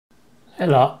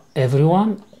Hello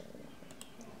everyone.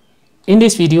 In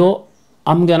this video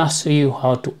I'm gonna show you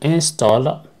how to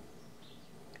install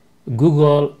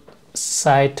Google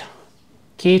Site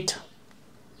Kit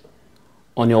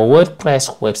on your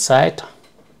WordPress website.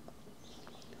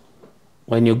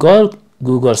 When you go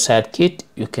Google Site Kit,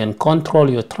 you can control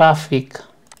your traffic,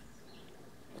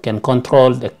 you can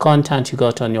control the content you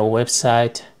got on your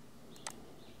website,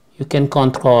 you can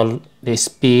control the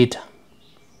speed,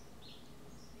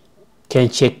 can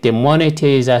check the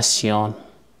monetization,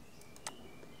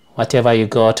 whatever you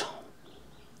got,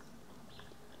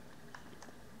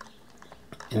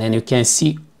 and then you can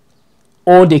see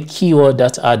all the keywords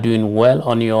that are doing well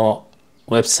on your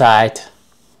website.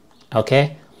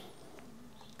 Okay,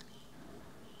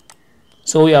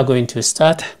 so we are going to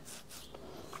start.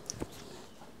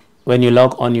 When you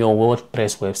log on your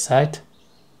WordPress website,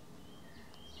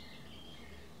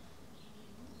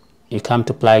 you come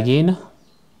to plugin,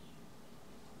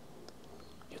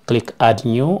 you click add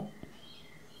new.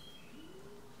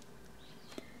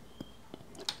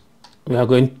 We are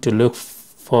going to look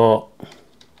for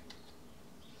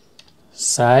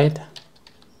Site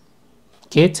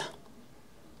Kit.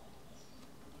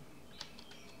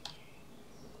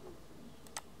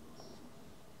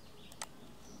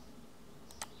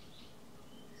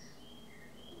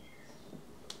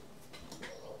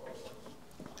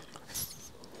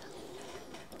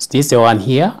 This is the one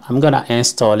here. I'm gonna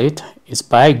install it. It's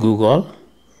by Google.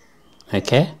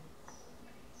 Okay.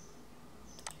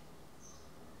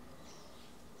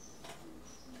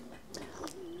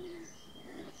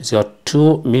 It's got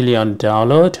 2 million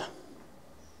download.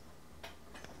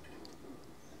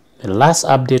 The last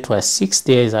update was 6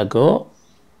 days ago.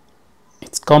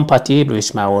 It's compatible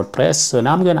with my WordPress, so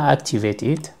now I'm gonna activate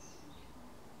it.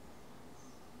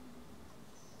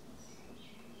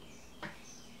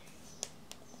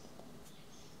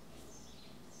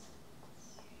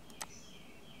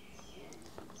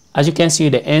 As you can see,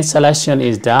 the installation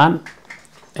is done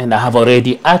and I have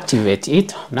already activated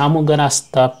it. Now I'm gonna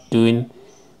start doing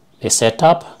the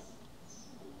setup.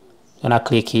 I'm gonna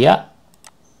click here.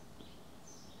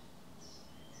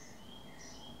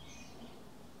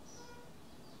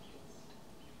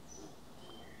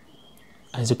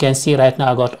 As you can see right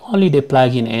now, I got only the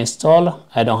plugin installed.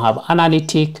 I don't have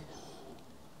Analytics.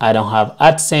 I don't have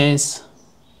AdSense.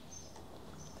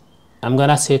 I'm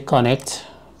gonna say connect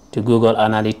to Google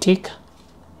Analytics.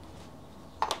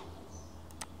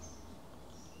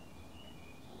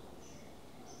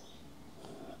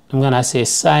 I'm gonna say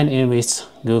sign in with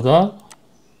Google.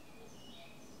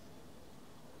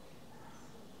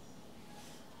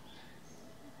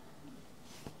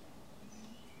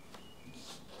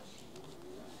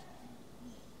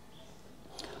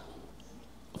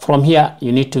 From here,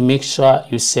 you need to make sure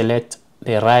you select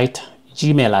the right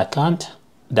Gmail account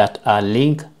that are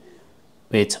linked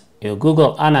with your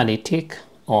Google Analytics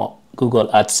or Google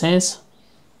AdSense.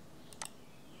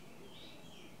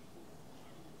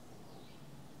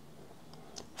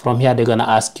 From here, they're gonna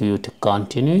ask you to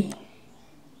continue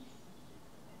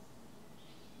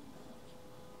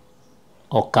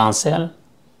or cancel.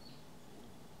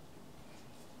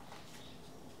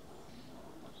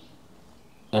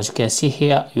 As you can see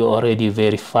here, you already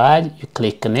verified. You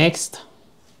click next.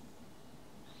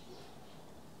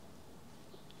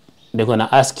 They're gonna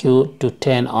ask you to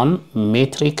turn on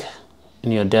metric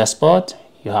in your dashboard.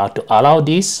 You have to allow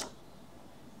this.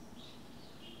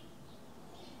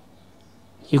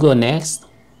 You go next.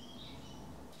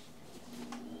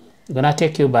 It's gonna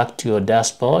take you back to your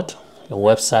dashboard, your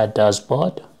website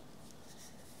dashboard.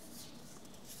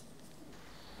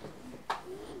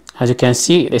 As you can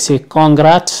see, they say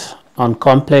congrats on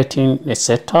completing the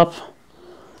setup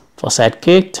for Site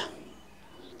Kit.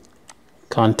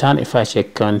 Content, if I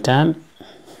check content,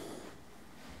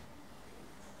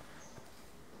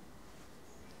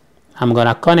 I'm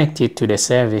gonna connect it to the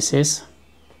services.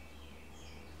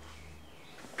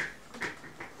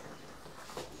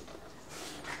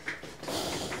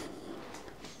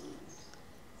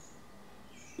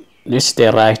 This is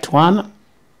the right one.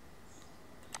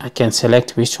 I can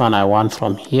select which one I want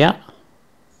from here.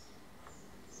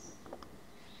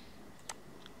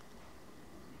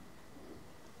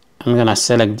 I'm gonna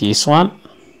select this one.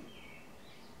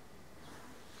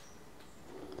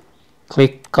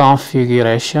 Click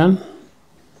configuration.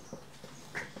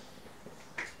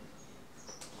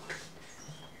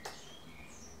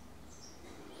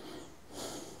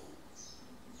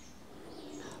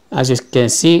 As you can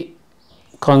see,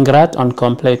 congrats on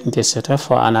completing the setup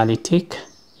for Analytics.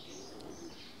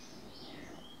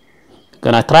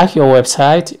 Gonna track your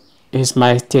website. It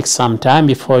might take some time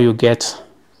before you get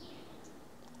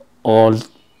all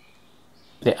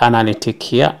the analytic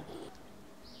here.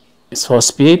 It's for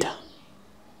speed.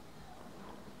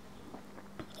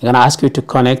 I'm gonna ask you to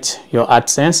connect your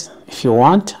AdSense if you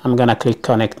want. I'm gonna click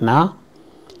connect now.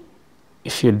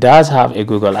 If you does have a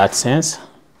Google AdSense,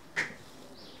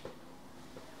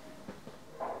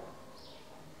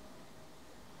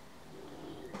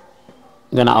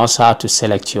 you're gonna also have to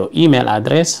select your email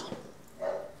address.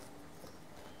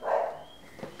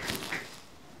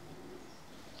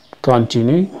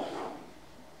 Continue.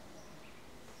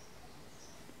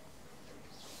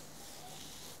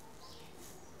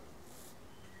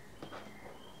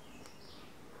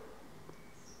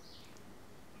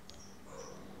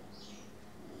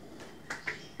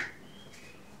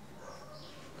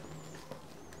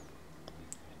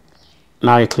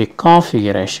 Now you click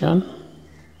configuration.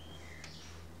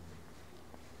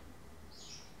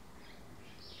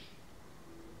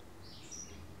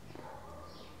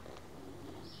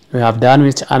 We have done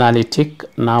with analytic.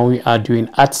 Now we are doing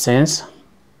AdSense.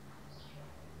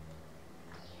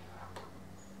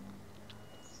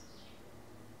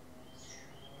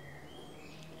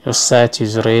 Your site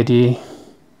is ready.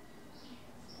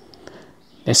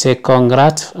 They say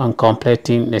congrats on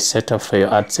completing the setup for your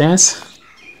AdSense.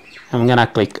 I'm gonna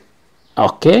click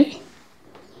OK.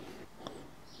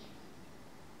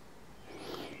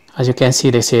 As you can see,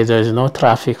 they say there is no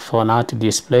traffic for now to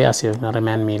display, as you will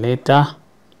remind me later.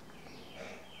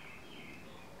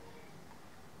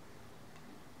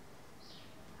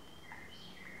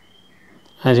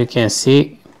 As you can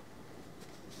see,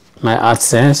 my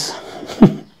AdSense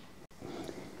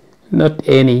not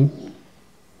any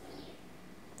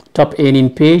top earning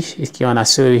page. It's gonna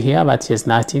show you here, but there's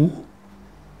nothing.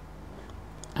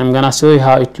 I'm gonna show you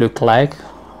how it look like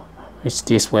with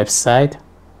this website.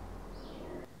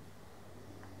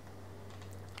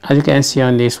 As you can see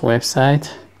on this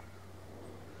website,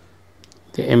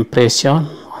 the impression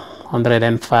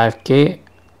 105k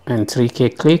and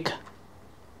 3k click.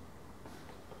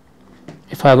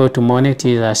 If I go to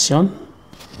monetization,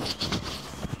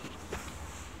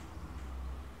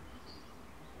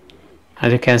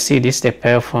 as you can see, this is the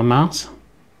performance,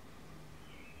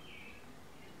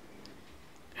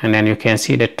 and then you can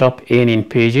see the top earning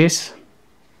pages.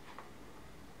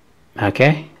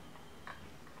 Okay,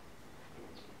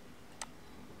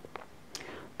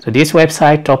 so this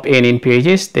website top earning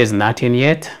pages, there's nothing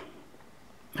yet.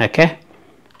 Okay,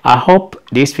 I hope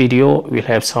this video will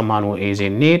help someone who is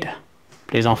in need.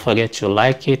 Please don't forget to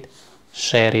like it,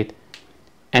 share it,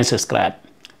 and subscribe.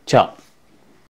 Ciao.